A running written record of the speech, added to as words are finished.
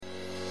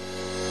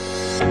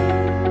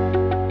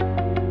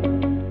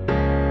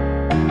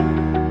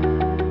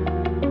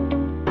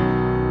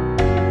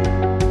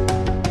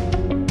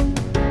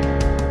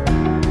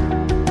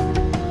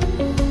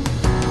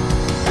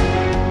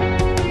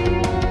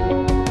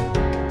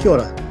Kia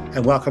ora,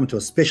 and welcome to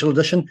a special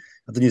edition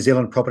of the New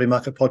Zealand Property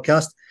Market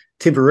Podcast,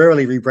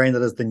 temporarily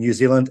rebranded as the New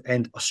Zealand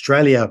and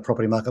Australia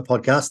Property Market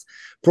Podcast,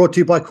 brought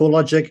to you by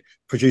CoreLogic,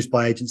 produced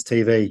by Agents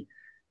TV.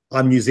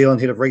 I'm New Zealand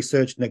Head of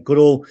Research, Nick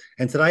Goodall,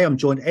 and today I'm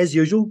joined, as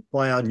usual,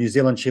 by our New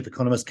Zealand Chief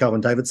Economist,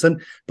 Kelvin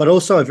Davidson, but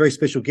also a very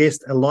special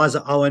guest,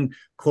 Eliza Owen,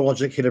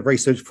 CoreLogic Head of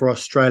Research for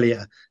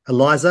Australia.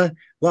 Eliza,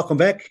 welcome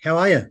back. How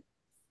are you?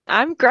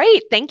 I'm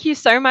great. Thank you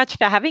so much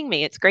for having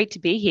me. It's great to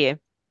be here.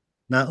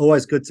 No,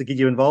 always good to get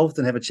you involved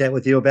and have a chat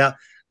with you about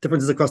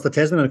differences across the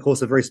Tasman, and of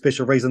course, a very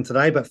special reason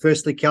today. But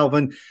firstly,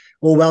 Kelvin,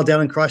 all well down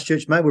in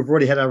Christchurch, mate. We've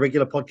already had our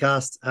regular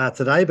podcast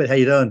today, but how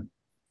you doing?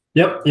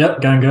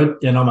 Yep, going good.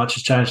 Yeah, not much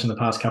has changed in the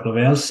past couple of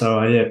hours.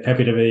 So,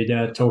 happy to be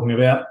talking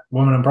about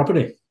women and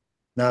property.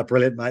 No,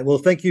 brilliant, mate. Well,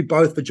 thank you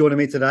both for joining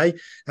me today.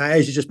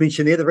 As you just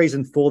mentioned there, the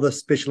reason for this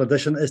special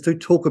edition is to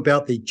talk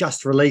about the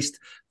just released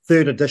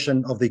third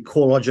edition of the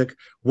CoreLogic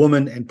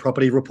Women and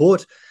Property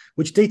Report,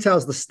 which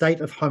details the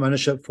state of home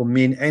ownership for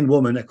men and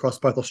women across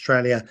both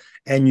Australia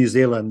and New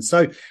Zealand.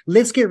 So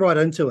let's get right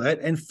into it.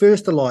 And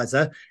first,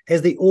 Eliza,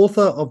 as the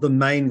author of the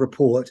main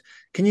report,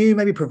 can you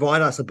maybe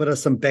provide us a bit of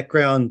some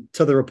background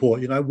to the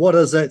report? You know, what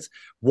is it?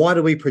 Why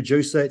do we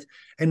produce it?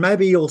 And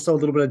maybe also a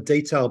little bit of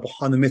detail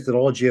behind the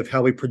methodology of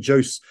how we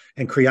produce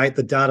and create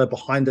the data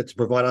behind it to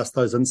provide us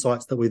those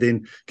insights that we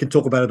then can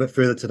talk about a bit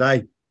further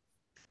today.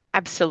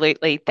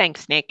 Absolutely.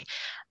 Thanks, Nick.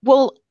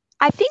 Well,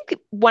 I think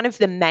one of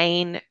the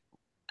main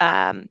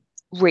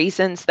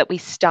reasons that we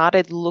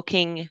started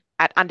looking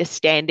at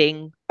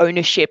understanding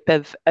ownership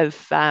of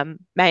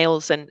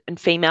males and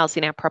females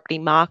in our property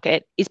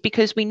market is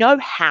because we know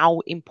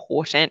how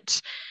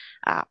important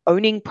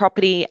owning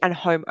property and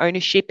home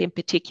ownership in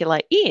particular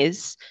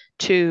is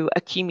to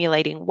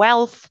accumulating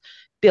wealth,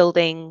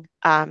 building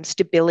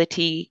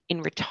stability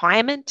in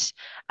retirement,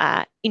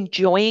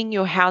 enjoying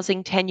your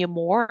housing tenure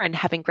more and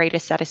having greater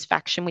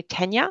satisfaction with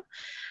tenure.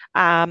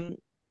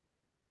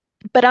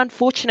 But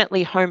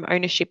unfortunately, home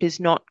ownership is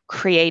not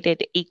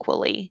created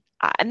equally.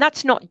 And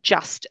that's not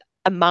just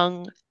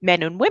among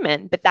men and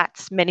women, but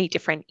that's many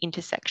different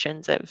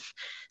intersections of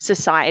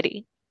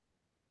society.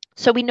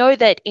 So we know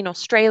that in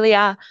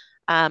Australia,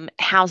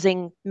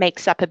 housing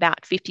makes up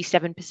about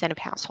 57% of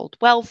household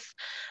wealth.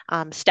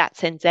 Stats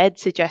NZ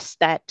suggests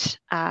that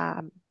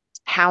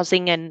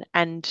housing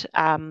and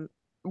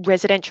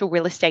residential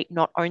real estate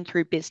not owned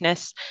through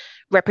business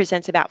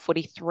represents about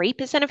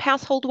 43% of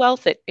household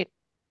wealth. It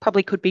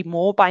probably could be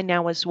more by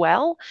now as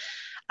well.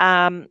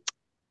 And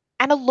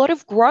a lot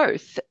of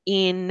growth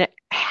in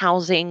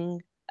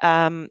housing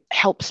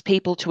helps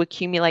people to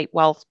accumulate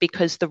wealth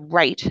because the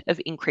rate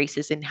of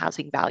increases in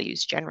housing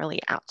values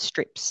generally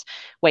outstrips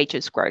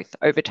wages growth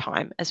over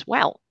time as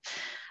well.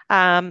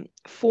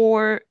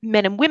 For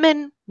men and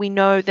women, we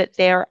know that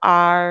there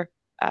are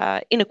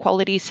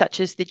inequalities such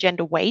as the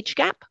gender wage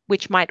gap,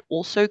 which might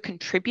also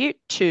contribute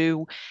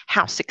to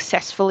how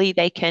successfully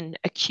they can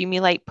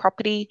accumulate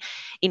property.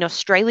 In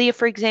Australia,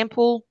 for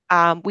example,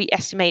 we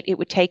estimate it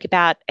would take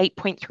about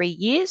 8.3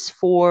 years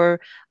for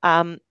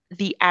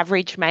the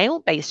average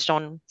male, based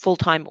on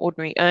full-time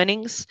ordinary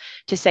earnings,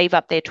 to save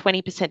up their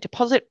 20%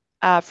 deposit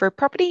for a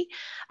property,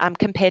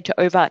 compared to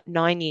over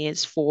 9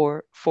 years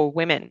for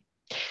women.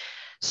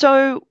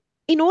 So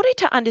in order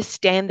to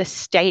understand the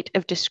state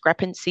of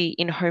discrepancy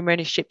in home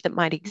ownership that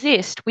might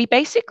exist, we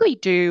basically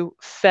do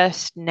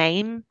first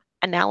name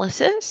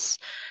analysis,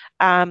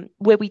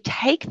 where we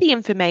take the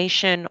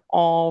information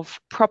of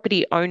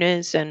property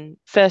owners and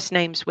first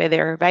names where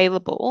they're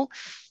available.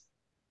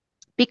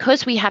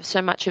 Because we have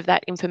so much of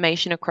that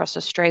information across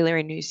Australia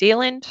and New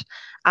Zealand,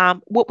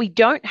 what we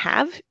don't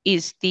have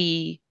is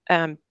the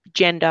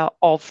gender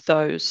of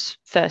those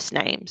first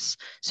names.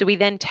 So we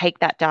then take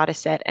that data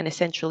set and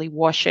essentially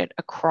wash it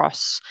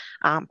across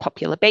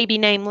popular baby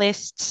name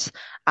lists.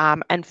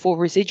 And for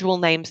residual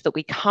names that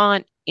we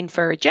can't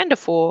infer a gender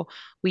for,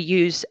 we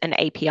use an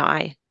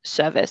API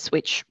service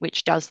which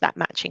does that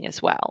matching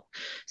as well.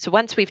 So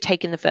once we've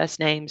taken the first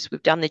names,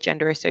 we've done the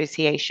gender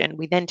association,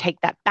 we then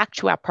take that back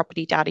to our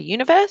property data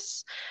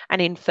universe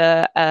and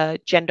infer a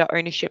gender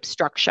ownership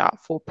structure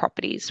for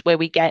properties, where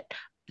we get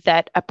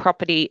that a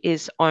property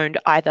is owned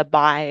either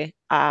by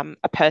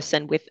a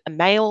person with a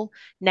male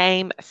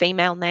name, a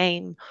female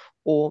name,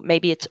 or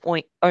maybe it's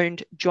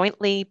owned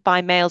jointly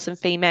by males and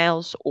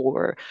females,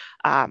 or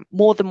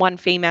more than one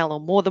female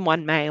or more than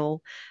one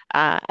male.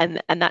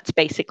 And that's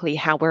basically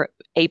how we're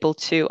able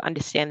to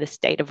understand the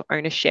state of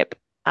ownership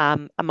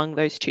among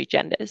those two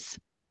genders.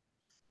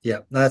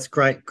 Yeah, no, that's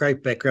great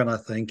background, I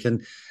think.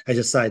 And as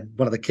you say,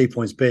 one of the key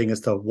points being as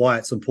to why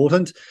it's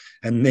important,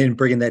 and then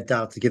bringing that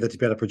data together to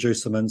be able to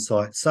produce some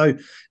insights. So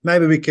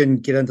maybe we can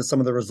get into some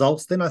of the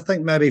results then. I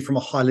think maybe from a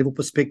high level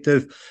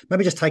perspective,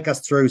 maybe just take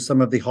us through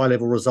some of the high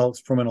level results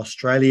from an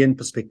Australian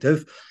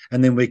perspective,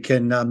 and then we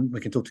can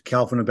talk to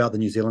Kelvin about the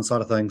New Zealand side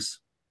of things.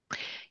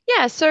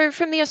 Yeah, so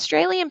from the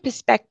Australian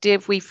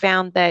perspective, we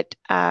found that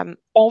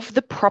of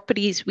the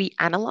properties we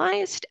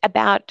analysed,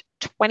 about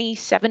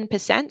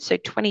 27%, so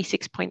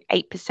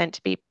 26.8%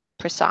 to be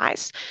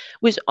precise,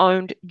 was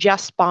owned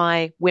just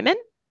by women,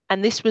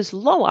 and this was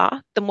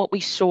lower than what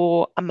we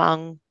saw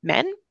among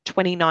men,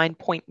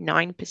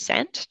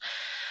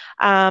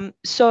 29.9%.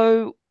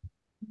 So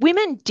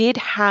women did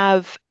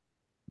have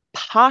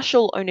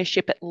partial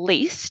ownership, at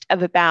least,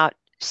 of about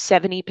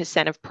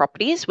 70% of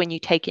properties when you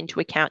take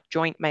into account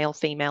joint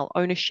male-female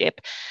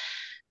ownership.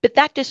 But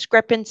that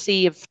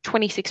discrepancy of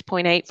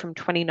 26.8 from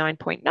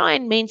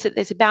 29.9 means that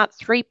there's about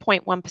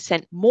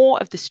 3.1% more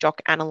of the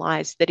stock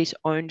analysed that is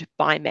owned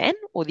by men,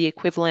 or the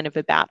equivalent of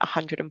about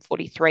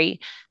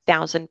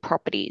 143,000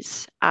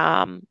 properties.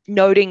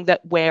 Noting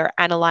that we're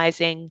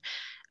analysing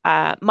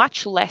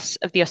much less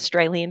of the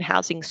Australian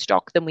housing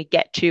stock than we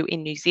get to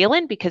in New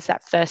Zealand, because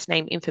that first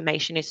name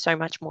information is so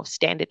much more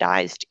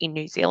standardised in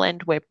New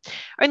Zealand. We're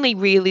only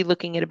really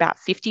looking at about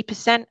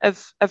 50%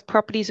 of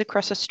properties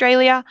across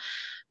Australia.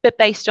 But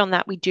based on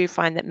that, we do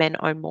find that men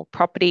own more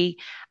property.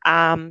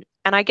 And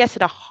I guess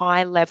at a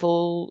high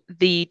level,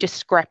 the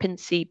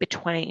discrepancy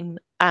between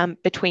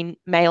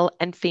male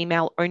and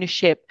female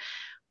ownership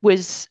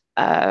was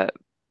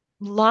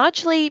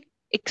largely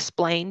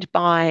explained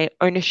by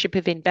ownership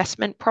of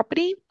investment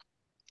property,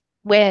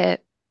 where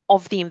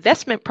of the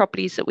investment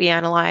properties that we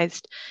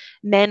analysed,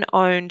 men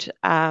owned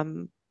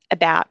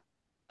about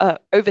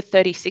over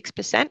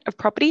 36% of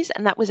properties,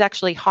 and that was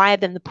actually higher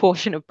than the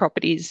portion of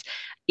properties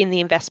in the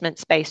investment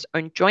space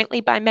owned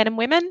jointly by men and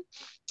women,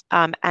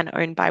 and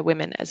owned by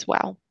women as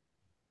well.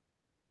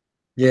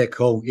 Yeah,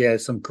 cool. Yeah,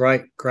 some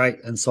great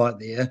insight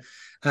there.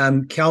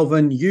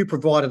 Calvin, you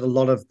provided a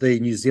lot of the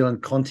New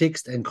Zealand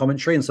context and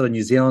commentary and sort of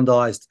New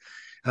Zealandized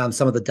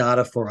some of the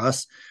data for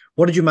us.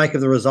 What did you make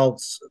of the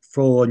results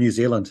for New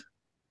Zealand?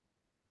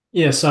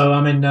 Yeah, so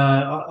I mean,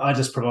 I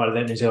just provided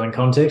that New Zealand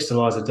context.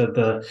 Eliza did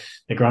the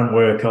grunt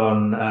work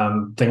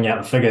on digging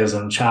out the figures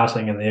and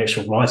charting and the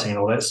actual writing and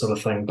all that sort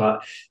of thing.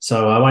 But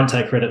so I won't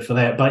take credit for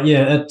that. But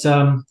yeah,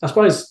 I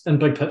suppose in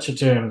big picture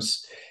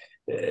terms,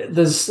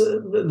 there's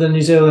the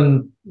New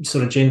Zealand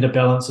sort of gender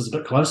balance is a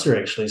bit closer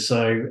actually.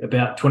 So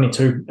about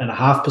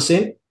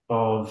 22.5%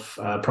 of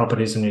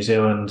properties in New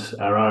Zealand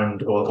are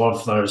owned, or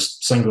of those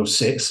single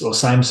sex or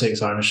same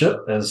sex ownership,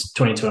 as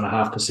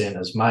 22.5%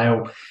 is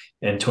male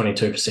and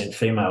 22%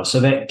 female.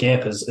 So that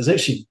gap is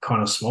actually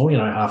kind of small,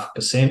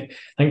 0.5%. I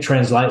think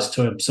translates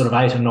to sort of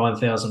 8,000 or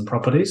 9,000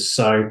 properties.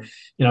 So,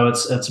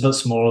 it's a bit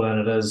smaller than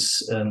it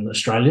is in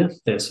Australia,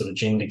 that sort of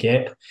gender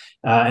gap.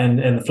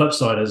 And the flip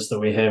side is that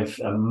we have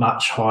a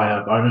much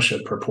higher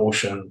ownership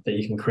proportion that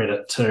you can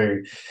credit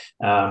to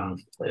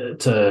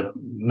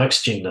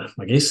mixed gender,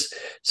 I guess.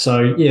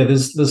 So yeah,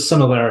 there's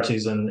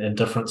similarities and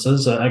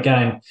differences.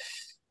 Again,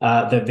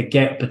 the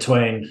gap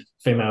between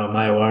female and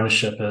male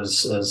ownership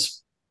is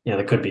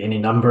there could be any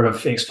number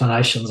of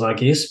explanations, I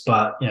guess,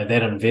 but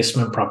that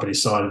investment property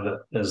side of it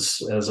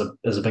is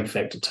a big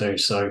factor too.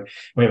 So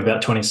we have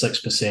about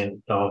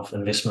 26% of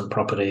investment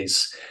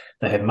properties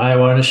that have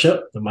male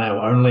ownership, the male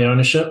only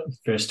ownership,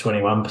 versus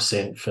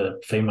 21%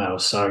 for female.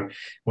 So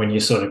when you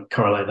sort of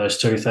correlate those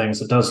two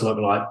things, it does look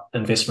like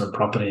investment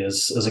property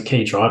is a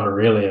key driver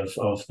really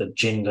of the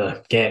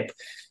gender gap.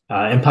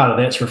 And part of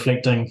that's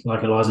reflecting,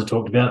 like Eliza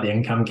talked about, the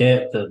income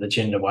gap, the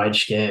gender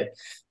wage gap.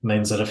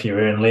 Means that if you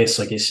earn less,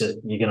 I guess you're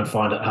going to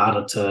find it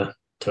harder to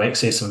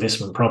access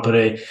investment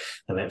property,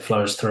 and that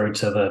flows through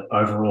to the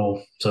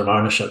overall sort of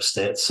ownership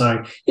stats.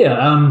 So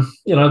yeah,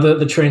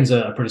 the trends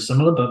are pretty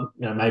similar,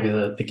 but maybe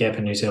the gap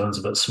in New Zealand's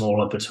a bit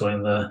smaller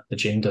between the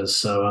genders.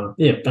 So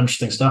yeah,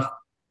 interesting stuff.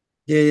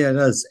 Yeah, it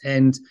is.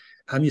 And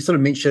you sort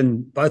of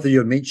mentioned, both of you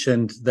have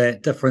mentioned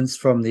that difference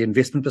from the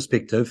investment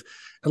perspective.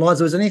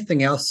 Eliza, was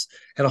anything else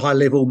at a high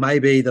level,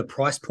 maybe the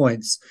price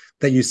points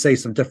that you see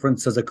some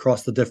differences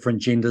across the different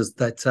genders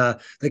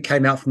that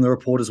came out from the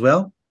report as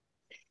well?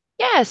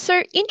 Yeah,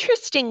 so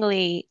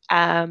interestingly,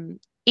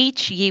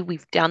 each year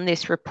we've done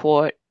this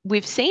report,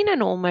 we've seen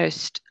an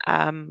almost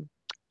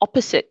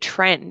opposite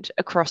trend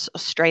across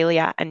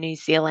Australia and New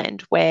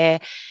Zealand,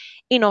 where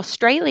in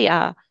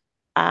Australia,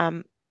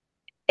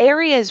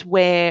 areas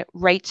where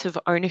rates of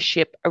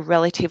ownership are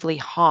relatively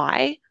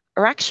high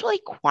are actually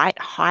quite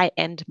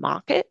high-end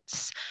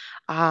markets.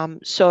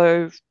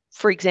 So,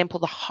 for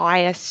example, the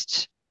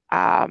highest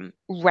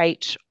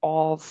rate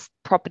of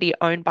property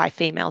owned by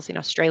females in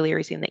Australia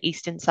is in the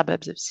eastern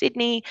suburbs of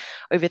Sydney.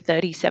 Over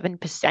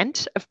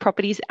 37% of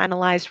properties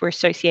analysed were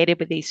associated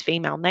with these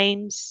female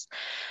names.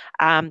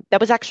 That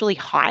was actually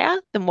higher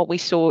than what we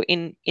saw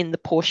in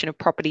the portion of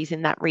properties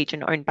in that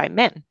region owned by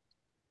men.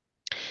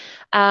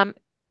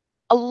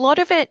 A lot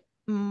of it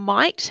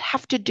might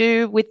have to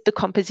do with the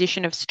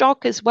composition of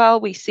stock as well.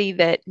 We see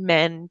that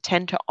men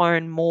tend to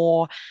own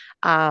more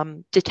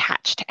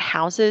detached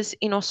houses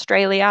in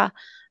Australia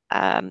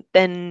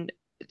than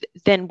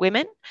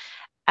women.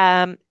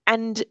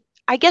 And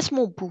I guess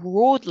more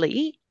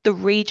broadly, the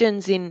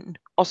regions in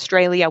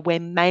Australia where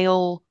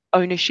male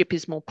ownership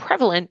is more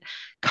prevalent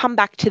come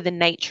back to the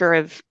nature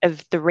of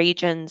the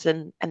regions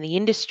and the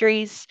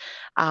industries.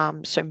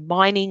 So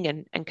mining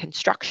and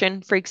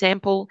construction, for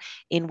example,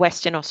 in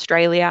Western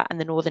Australia and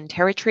the Northern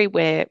Territory,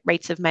 where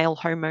rates of male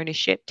home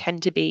ownership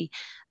tend to be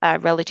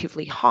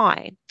relatively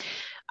high.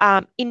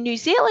 In New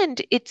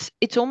Zealand,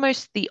 it's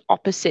almost the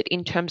opposite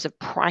in terms of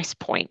price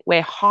point,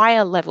 where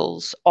higher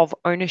levels of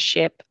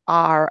ownership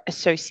are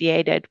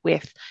associated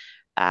with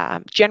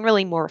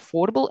generally more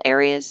affordable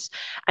areas.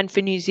 And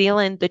for New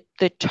Zealand,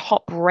 the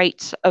top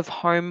rates of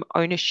home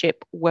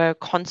ownership were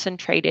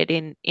concentrated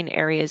in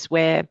areas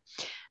where,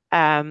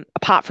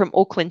 apart from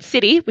Auckland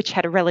City, which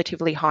had a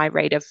relatively high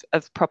rate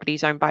of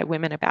properties owned by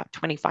women, about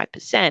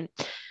 25%,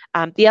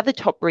 the other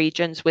top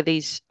regions were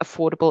these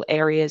affordable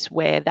areas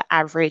where the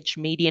average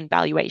median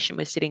valuation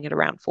was sitting at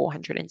around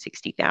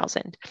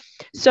 460,000.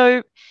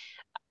 So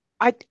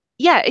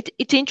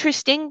it's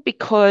interesting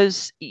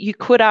because you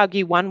could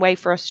argue one way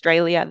for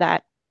Australia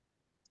that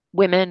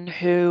women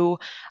who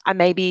are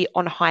maybe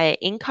on higher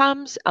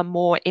incomes are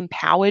more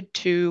empowered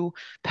to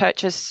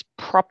purchase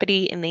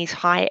property in these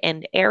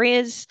high-end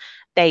areas.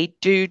 They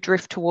do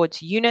drift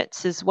towards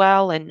units as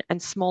well, and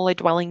smaller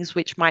dwellings,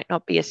 which might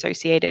not be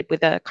associated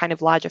with a kind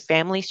of larger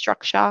family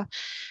structure.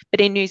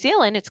 But in New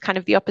Zealand, it's kind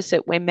of the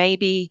opposite, where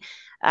maybe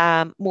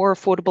more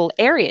affordable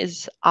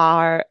areas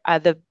are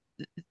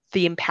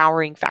the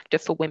empowering factor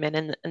for women,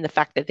 and the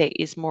fact that there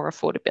is more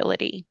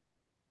affordability.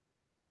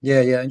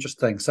 Yeah,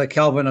 interesting. So,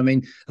 Kelvin, I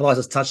mean,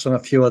 Eliza's touched on a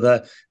few of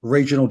the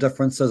regional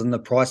differences and the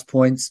price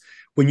points.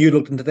 When you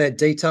looked into that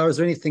detail, is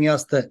there anything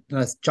else that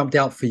jumped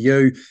out for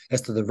you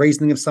as to the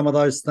reasoning of some of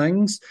those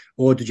things?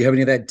 Or did you have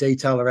any of that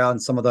detail around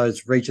some of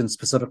those regions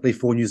specifically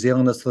for New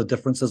Zealand as to the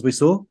differences we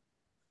saw?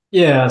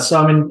 Yeah, so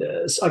I mean,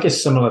 I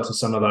guess similar to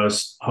some of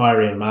those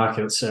higher end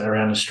markets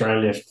around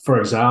Australia, for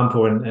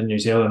example, in New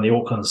Zealand, the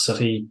Auckland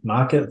City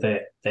market,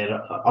 that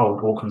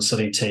old Auckland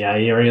City TA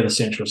area, the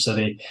central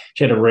city,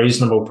 she had a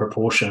reasonable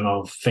proportion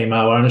of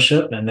female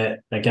ownership, and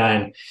that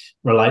again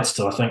relates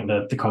to, I think,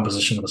 the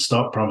composition of the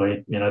stock,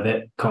 probably,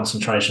 that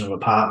concentration of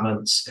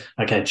apartments.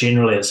 Okay,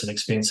 generally it's an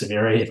expensive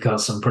area. You've got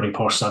some pretty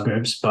posh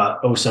suburbs,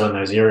 but also in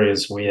those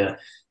areas where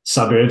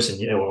suburbs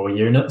or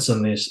units,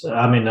 and there's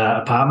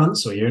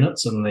apartments or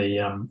units in the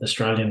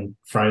Australian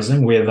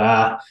phrasing, where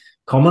they're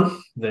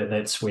common.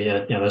 That's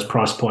where those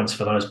price points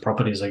for those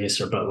properties, I guess,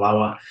 are a bit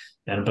lower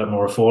and a bit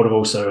more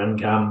affordable. So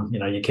income,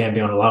 you can be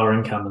on a lower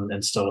income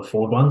and still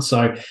afford one.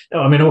 So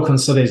I mean,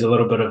 Auckland City is a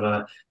little bit of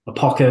a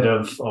pocket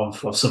of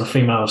sort of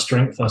female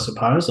strength, I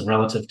suppose, in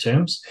relative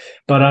terms.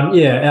 But out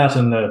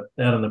in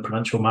the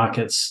provincial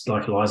markets,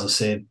 like Eliza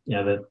said,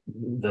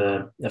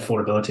 the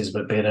affordability is a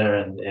bit better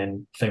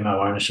and female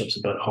ownership's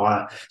a bit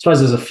higher. I suppose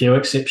there's a few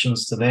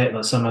exceptions to that,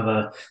 like some of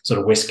the sort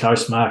of West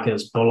Coast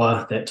markets,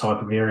 Bulla, that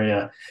type of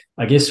area,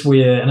 I guess,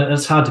 and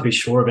it's hard to be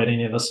sure about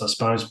any of this, I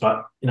suppose,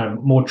 but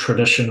more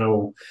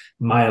traditional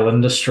male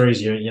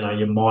industries,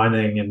 your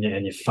mining and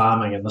your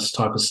farming and this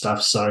type of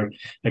stuff. So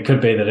it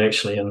could be that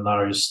actually in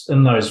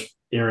those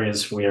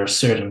areas where a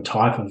certain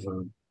type of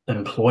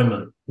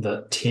employment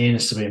that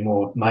tends to be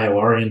more male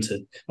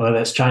oriented, although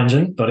that's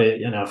changing, but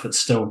if it's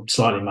still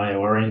slightly male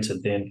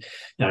oriented, then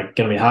going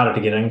to be harder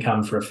to get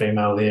income for a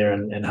female there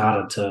and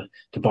harder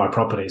to buy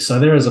property. So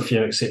there is a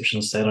few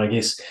exceptions to that, I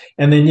guess.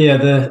 And then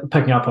the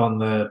picking up on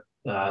the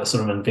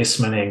sort of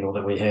investment angle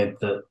that we had,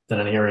 that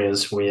in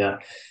areas where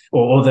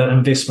or the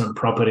investment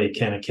property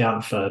can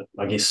account for,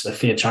 I guess, a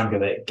fair chunk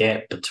of that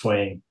gap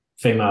between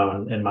female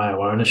and male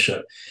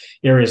ownership.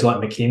 Areas like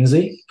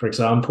Mackenzie, for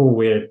example,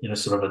 where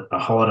sort of a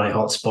holiday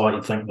hotspot,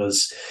 you think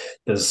there's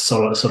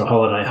sort of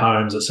holiday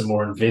homes. It's a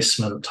more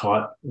investment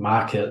type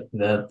market.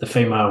 The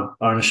female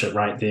ownership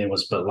rate there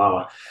was a bit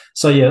lower.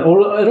 So it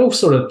all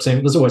sort of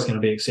seems there's always going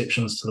to be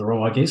exceptions to the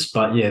rule, I guess.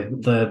 But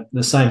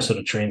the same sort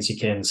of trends you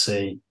can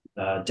see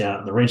down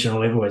at the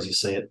regional level as you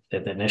see it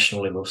at the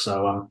national level.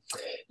 So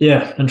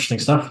interesting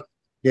stuff.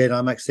 Yeah, no,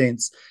 it makes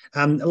sense.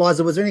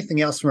 Eliza, was there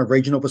anything else from a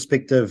regional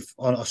perspective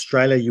on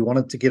Australia you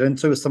wanted to get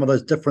into with some of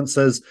those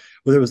differences,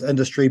 whether it was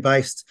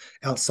industry-based,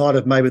 outside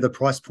of maybe the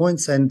price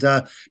points, and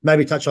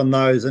maybe touch on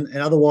those? And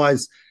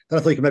otherwise, I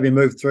thought you could maybe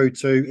move through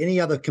to any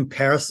other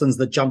comparisons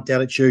that jumped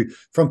out at you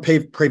from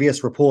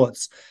previous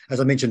reports.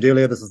 As I mentioned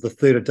earlier, this is the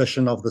third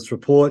edition of this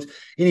report.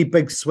 Any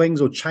big swings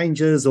or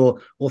changes or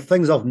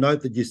things of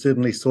note that you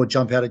certainly saw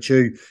jump out at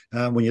you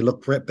when you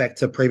look back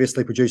to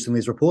previously producing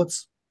these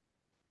reports?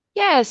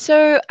 Yeah,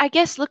 so I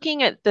guess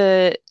looking at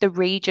the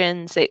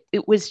regions,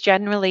 it was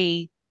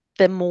generally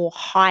the more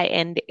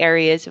high-end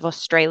areas of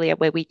Australia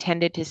where we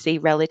tended to see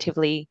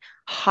relatively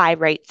high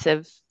rates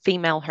of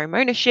female home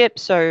ownership,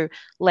 so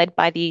led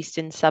by the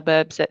eastern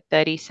suburbs at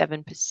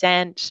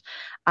 37%,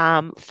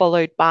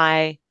 followed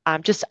by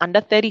just under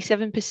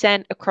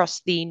 37%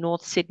 across the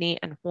North Sydney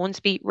and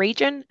Hornsby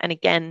region. And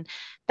again,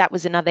 that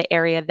was another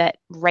area that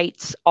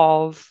rates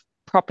of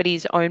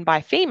properties owned by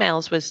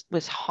females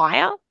was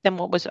higher than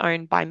what was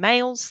owned by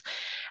males.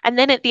 And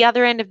then at the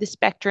other end of the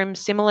spectrum,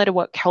 similar to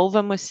what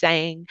Kelvin was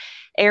saying,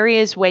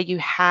 areas where you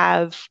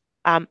have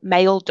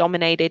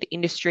male-dominated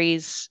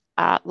industries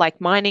like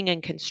mining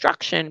and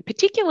construction,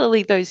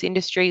 particularly those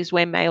industries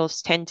where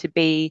males tend to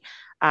be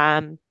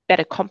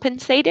better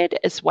compensated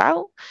as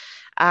well.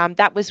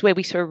 That was where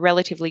we saw a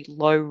relatively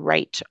low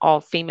rate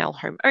of female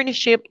home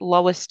ownership,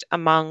 lowest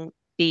among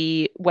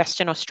the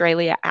Western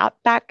Australia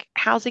outback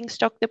housing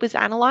stock that was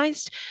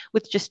analysed,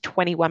 with just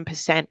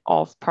 21%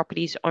 of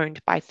properties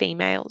owned by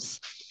females.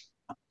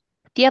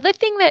 The other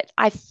thing that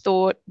I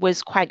thought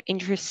was quite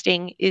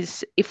interesting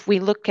is if we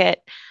look at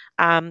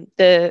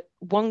the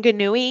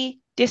Wanganui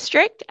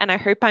district, and I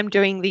hope I'm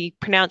doing the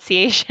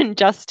pronunciation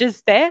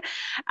justice there.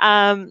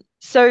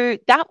 So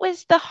that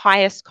was the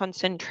highest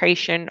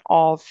concentration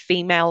of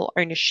female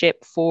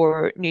ownership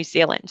for New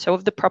Zealand. So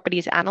of the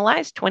properties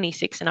analysed,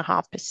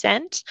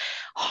 26.5%,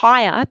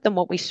 higher than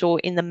what we saw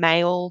in the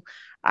male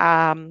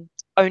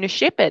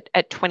ownership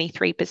at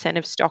 23%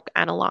 of stock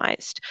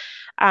analysed.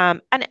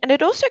 And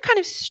it also kind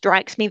of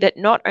strikes me that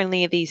not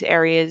only are these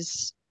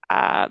areas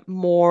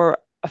more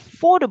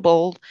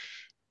affordable,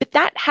 but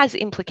that has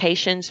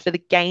implications for the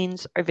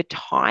gains over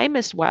time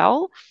as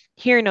well.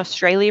 Here in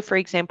Australia, for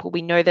example,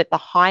 we know that the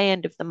high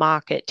end of the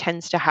market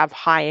tends to have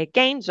higher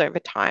gains over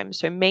time.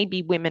 So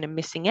maybe women are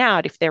missing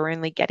out if they're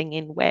only getting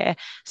in where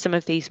some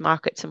of these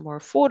markets are more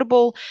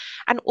affordable.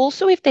 And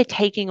also if they're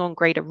taking on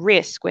greater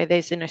risk, where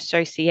there's an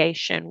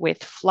association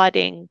with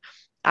flooding,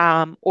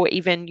 or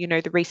even,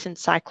 the recent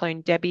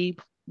Cyclone Debbie,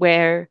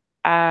 where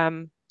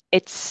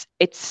it's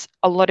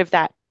a lot of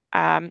that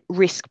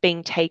risk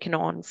being taken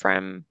on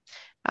from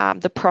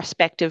the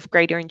prospect of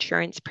greater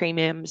insurance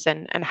premiums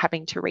and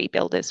having to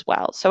rebuild as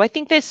well. So I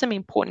think there's some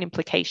important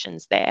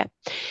implications there.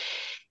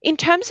 In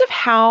terms of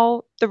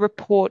how the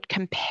report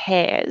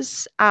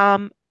compares,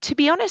 to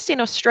be honest,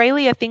 in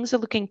Australia, things are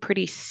looking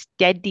pretty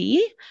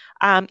steady.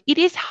 It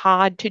is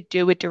hard to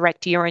do a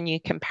direct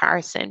year-on-year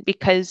comparison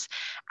because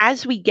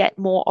as we get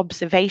more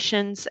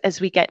observations, as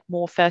we get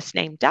more first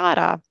name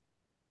data,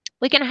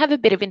 we're going to have a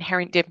bit of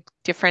inherent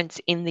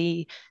difference in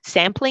the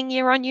sampling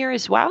year-on-year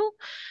as well.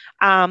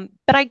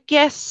 But I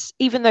guess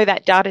even though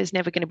that data is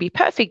never going to be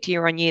perfect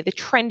year on year, the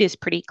trend is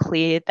pretty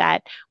clear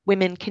that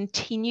women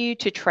continue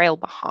to trail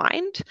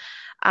behind.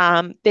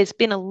 There's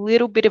been a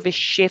little bit of a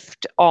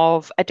shift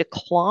of a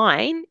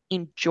decline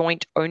in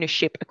joint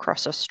ownership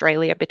across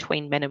Australia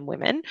between men and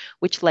women,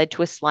 which led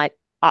to a slight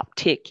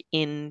uptick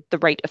in the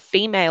rate of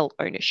female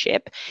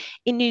ownership.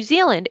 In New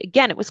Zealand,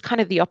 again, it was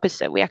kind of the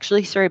opposite. We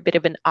actually saw a bit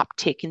of an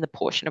uptick in the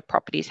portion of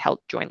properties held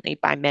jointly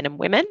by men and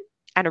women,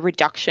 and a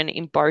reduction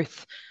in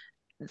both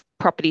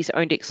properties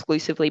owned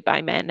exclusively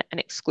by men and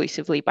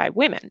exclusively by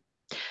women.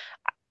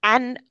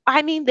 And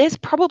I mean, there's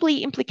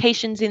probably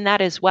implications in that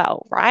as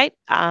well, right?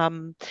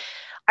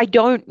 I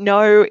don't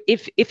know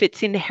if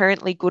it's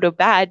inherently good or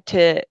bad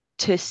to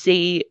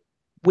see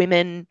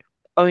women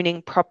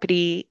owning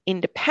property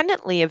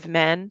independently of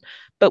men,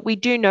 but we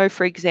do know,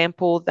 for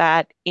example,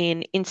 that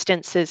in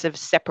instances of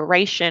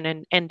separation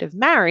and end of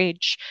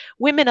marriage,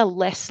 women are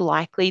less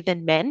likely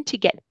than men to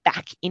get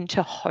back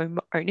into home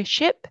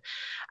ownership.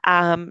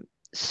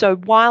 So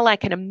while I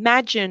can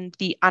imagine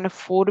the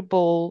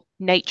unaffordable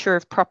nature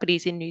of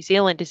properties in New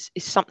Zealand is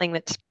something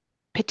that's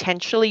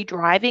potentially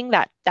driving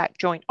that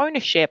joint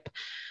ownership,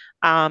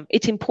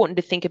 it's important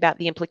to think about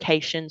the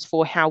implications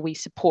for how we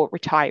support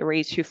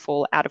retirees who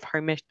fall out of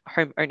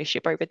home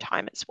ownership over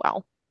time as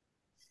well.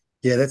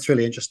 Yeah, that's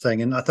really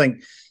interesting. And I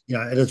think,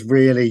 it is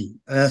really,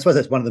 I suppose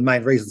that's one of the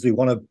main reasons we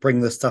want to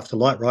bring this stuff to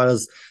light, right?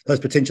 Is those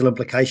potential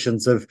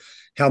implications of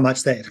how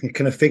much that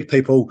can affect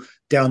people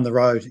down the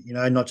road,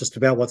 not just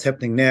about what's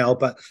happening now,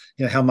 but,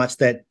 how much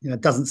that,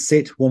 doesn't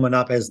set women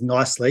up as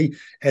nicely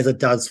as it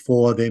does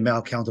for their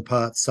male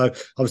counterparts. So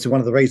obviously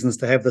one of the reasons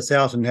to have this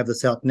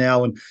out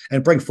now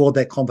and bring forward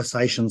that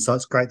conversation. So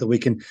it's great that we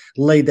can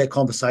lead that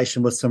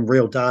conversation with some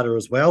real data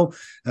as well,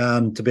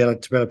 to be able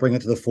to bring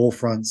it to the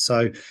forefront.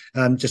 So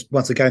just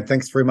once again,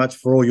 thanks very much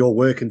for all your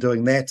work in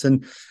doing that.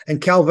 And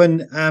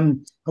Calvin,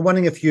 I'm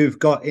wondering if you've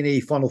got any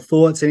final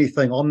thoughts,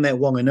 anything on that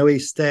Wanganui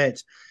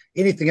stat,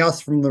 anything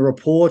else from the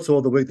report or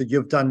the work that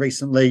you've done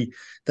recently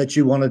that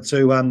you wanted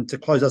to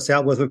close us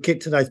out with. We've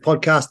kept today's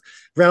podcast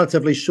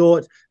relatively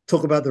short,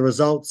 talk about the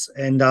results,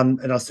 and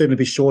I'll certainly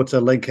be sure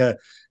to link to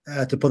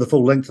put the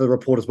full link to the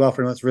report as well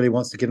for anyone that really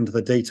wants to get into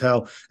the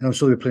detail. And I'm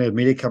sure there'll be plenty of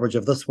media coverage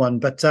of this one.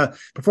 But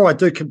before I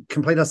do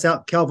complete us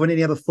out, Calvin,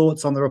 any other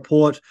thoughts on the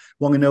report,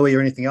 Wanganui, or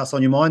anything else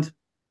on your mind?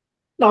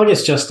 No, I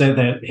guess just at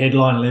that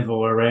headline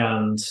level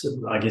around,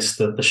 I guess,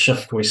 the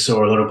shift we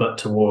saw a little bit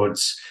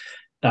towards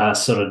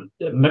sort of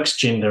mixed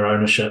gender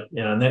ownership,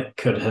 and that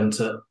could hint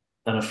at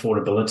an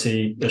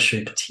affordability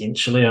issue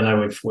potentially. I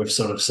know we've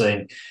sort of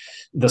seen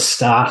the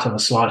start of a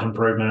slight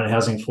improvement in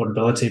housing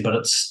affordability, but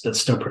it's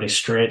still pretty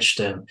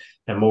stretched, and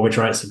mortgage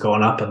rates have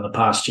gone up in the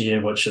past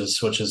year, which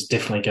is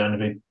definitely going to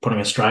be putting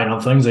a strain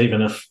on things.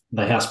 Even if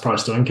the house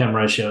price to income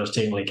ratio has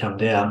technically come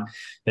down,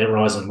 that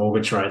rise in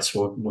mortgage rates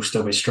will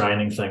still be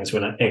straining things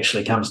when it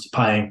actually comes to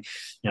paying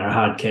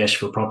hard cash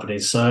for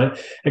properties. So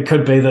it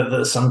could be that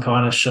there's some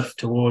kind of shift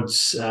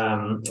towards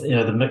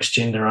the mixed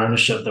gender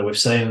ownership that we've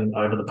seen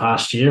over the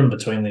past year, and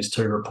between these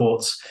two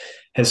reports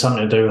has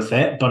something to do with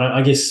that. But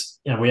I guess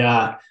we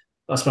are,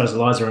 I suppose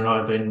Eliza and I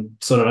have been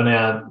sort of in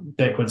our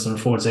backwards and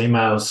forwards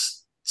emails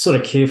sort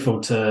of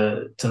careful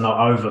to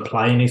not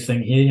overplay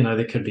anything here.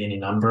 There could be any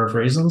number of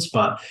reasons,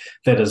 but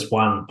that is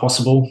one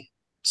possible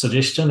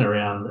suggestion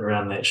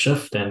around that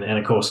shift, and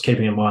of course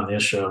keeping in mind the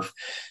issue of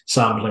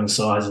sampling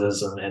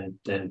sizes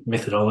and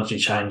methodology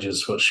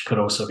changes, which could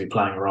also be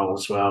playing a role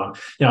as well.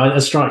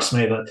 It strikes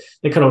me that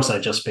it could also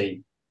just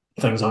be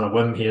things on a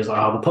whim here,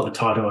 like, we'll put the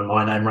title in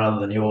my name rather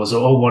than yours,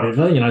 or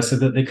whatever, so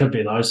that there could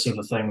be those sort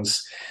of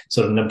things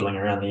sort of nibbling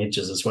around the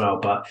edges as well.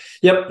 But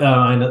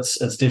and it's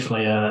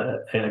definitely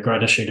a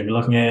great issue to be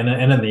looking at,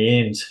 and in the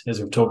end, as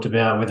we've talked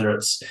about, whether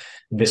it's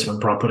investment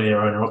property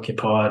or owner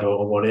occupied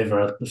or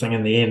whatever, the thing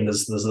in the end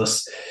is there's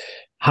this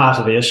heart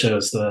of the issue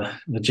is the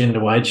gender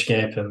wage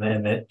gap and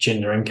that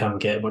gender income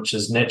gap, which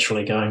is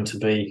naturally going to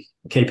be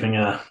keeping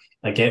a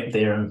gap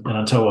there, and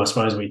until I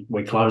suppose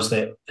we close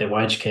that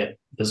wage gap,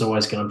 there's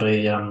always going to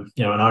be an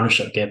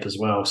ownership gap as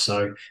well.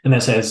 So, and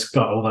it's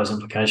got all those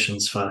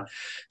implications for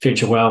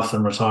future wealth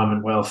and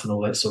retirement wealth and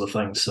all that sort of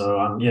thing.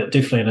 So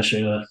definitely an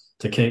issue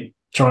to keep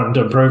trying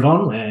to improve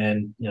on,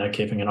 and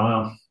keeping an eye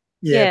on.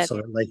 Yeah,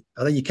 absolutely.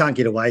 I think you can't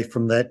get away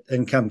from that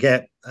income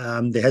gap.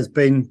 There has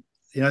been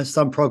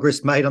some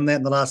progress made on that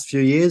in the last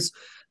few years,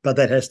 but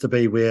that has to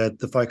be where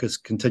the focus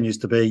continues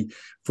to be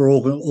for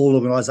all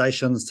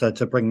organisations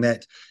to bring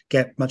that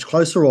gap much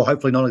closer, or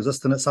hopefully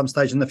non-existent at some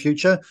stage in the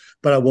future.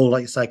 But it will,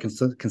 like you say,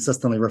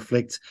 consistently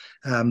reflect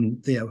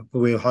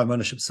where home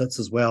ownership sits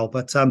as well.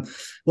 But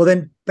well,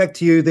 then back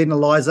to you then,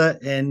 Eliza.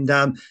 And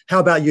how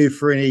about you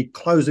for any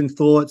closing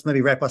thoughts?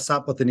 Maybe wrap us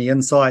up with any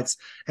insights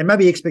and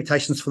maybe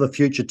expectations for the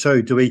future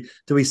too. Do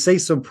we see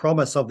some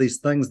promise of these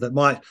things that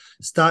might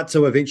start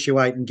to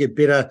eventuate and get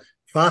better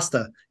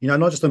faster,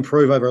 not just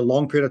improve over a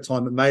long period of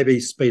time, but maybe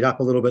speed up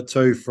a little bit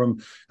too from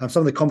some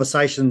of the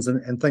conversations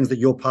and things that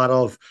you're part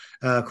of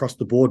across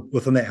the board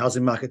within that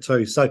housing market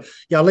too. So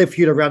I'll leave for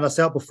you to round us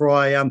out before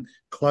I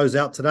close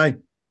out today.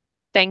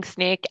 Thanks,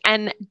 Nick.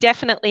 And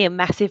definitely a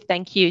massive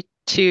thank you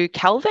to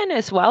Kelvin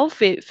as well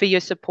for your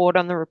support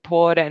on the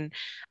report and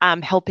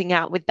helping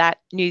out with that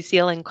New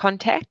Zealand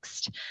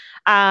context.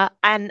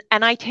 And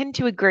I tend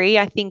to agree.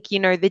 I think,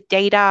 the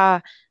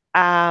data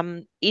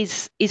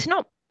is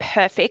not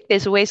perfect.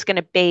 There's always going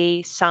to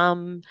be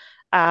some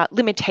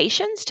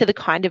limitations to the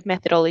kind of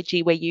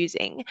methodology we're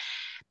using.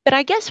 But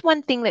I guess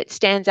one thing that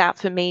stands out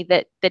for me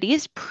that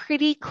is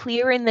pretty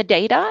clear in the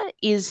data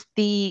is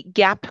the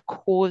gap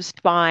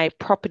caused by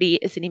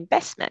property as an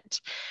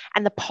investment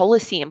and the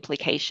policy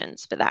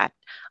implications for that.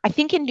 I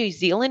think in New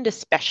Zealand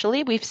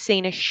especially, we've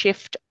seen a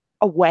shift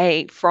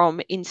away from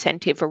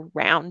incentive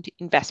around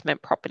investment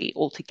property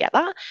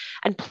altogether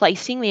and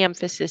placing the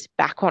emphasis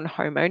back on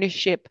home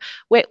ownership.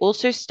 We're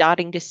also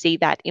starting to see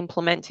that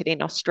implemented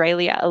in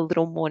Australia a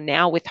little more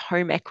now with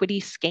home equity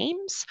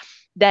schemes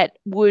that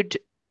would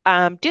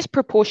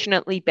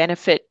disproportionately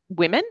benefit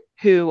women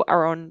who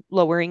are on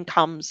lower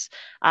incomes,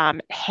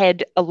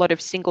 head a lot of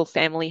single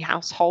family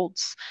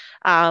households.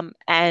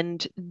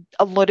 And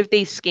a lot of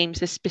these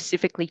schemes are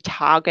specifically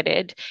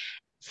targeted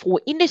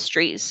for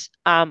industries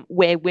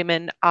where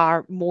women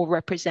are more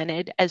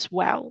represented as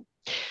well.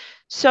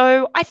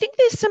 So I think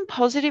there's some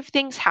positive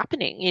things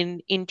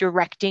happening in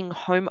directing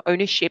home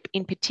ownership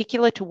in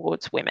particular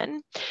towards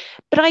women.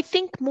 But I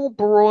think more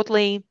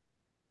broadly,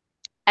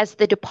 as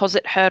the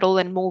deposit hurdle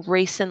and more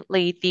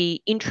recently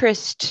the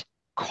interest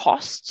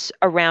costs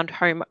around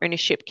home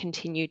ownership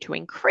continue to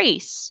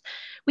increase,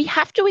 we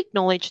have to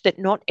acknowledge that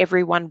not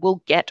everyone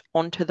will get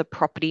onto the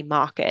property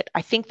market.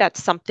 I think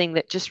that's something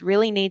that just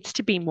really needs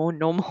to be more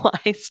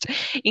normalized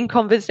in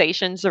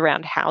conversations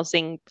around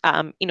housing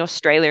in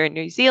Australia and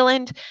New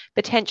Zealand,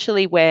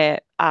 potentially where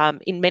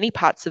in many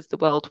parts of the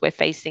world we're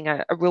facing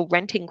a real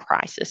renting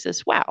crisis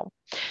as well.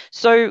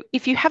 So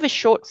if you have a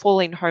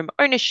shortfall in home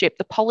ownership,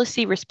 the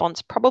policy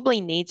response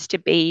probably needs to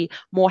be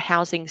more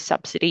housing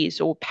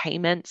subsidies or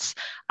payments.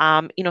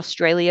 In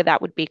Australia,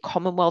 that would be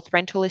Commonwealth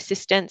rental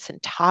assistance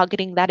and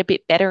targeting that a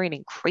bit better and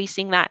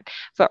increasing that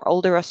for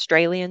older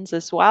Australians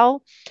as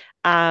well.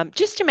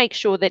 Just to make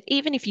sure that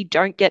even if you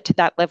don't get to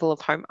that level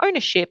of home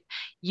ownership,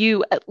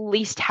 you at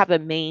least have a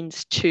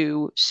means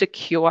to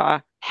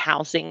secure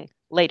housing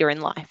later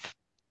in life.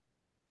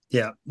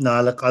 Yeah,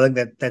 no, look, I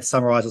think that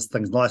summarises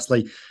things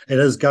nicely. It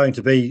is going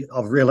to be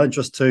of real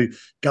interest to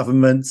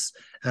governments.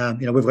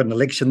 We've got an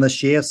election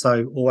this year,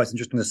 so always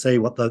interesting to see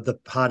what the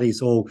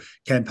parties all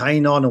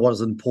campaign on and what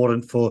is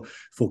important for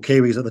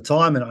Kiwis at the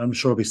time. And I'm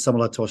sure it'll be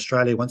similar to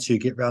Australia once you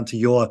get round to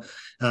your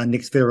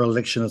next federal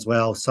election as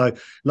well. So,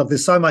 look,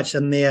 there's so much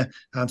in there,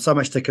 so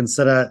much to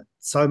consider,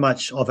 so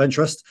much of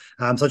interest.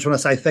 So I just want to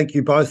say thank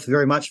you both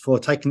very much for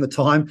taking the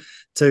time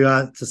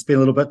to spend a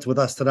little bit with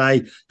us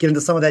today, get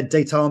into some of that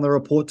detail on the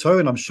report too.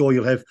 And I'm sure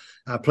you'll have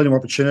plenty more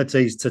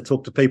opportunities to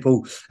talk to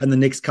people in the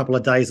next couple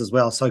of days as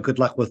well. So good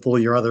luck with all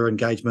your other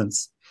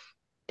engagements.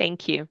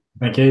 Thank you.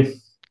 Thank you.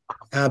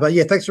 But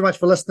yeah, thanks very much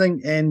for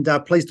listening. And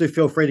please do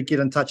feel free to get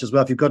in touch as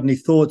well. If you've got any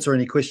thoughts or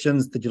any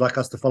questions that you'd like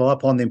us to follow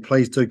up on, then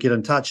please do get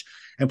in touch.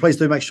 And please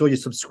do make sure you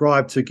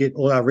subscribe to get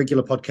all our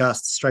regular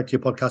podcasts straight to your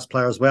podcast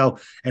player as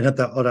well, and hit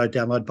the auto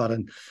download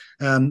button.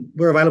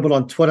 We're available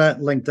on Twitter,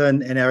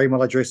 LinkedIn, and our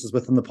email address is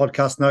within the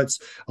podcast notes.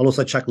 I'll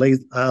also chuck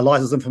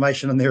Eliza's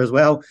information in there as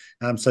well,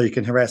 so you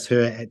can harass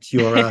her at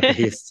your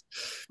behest.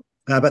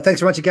 But thanks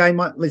very much again.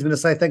 Leads me to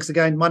say thanks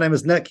again. My name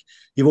is Nick.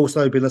 You've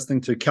also been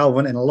listening to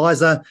Calvin and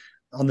Eliza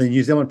on the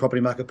New Zealand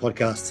Property Market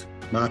Podcast.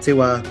 Mā te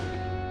wā.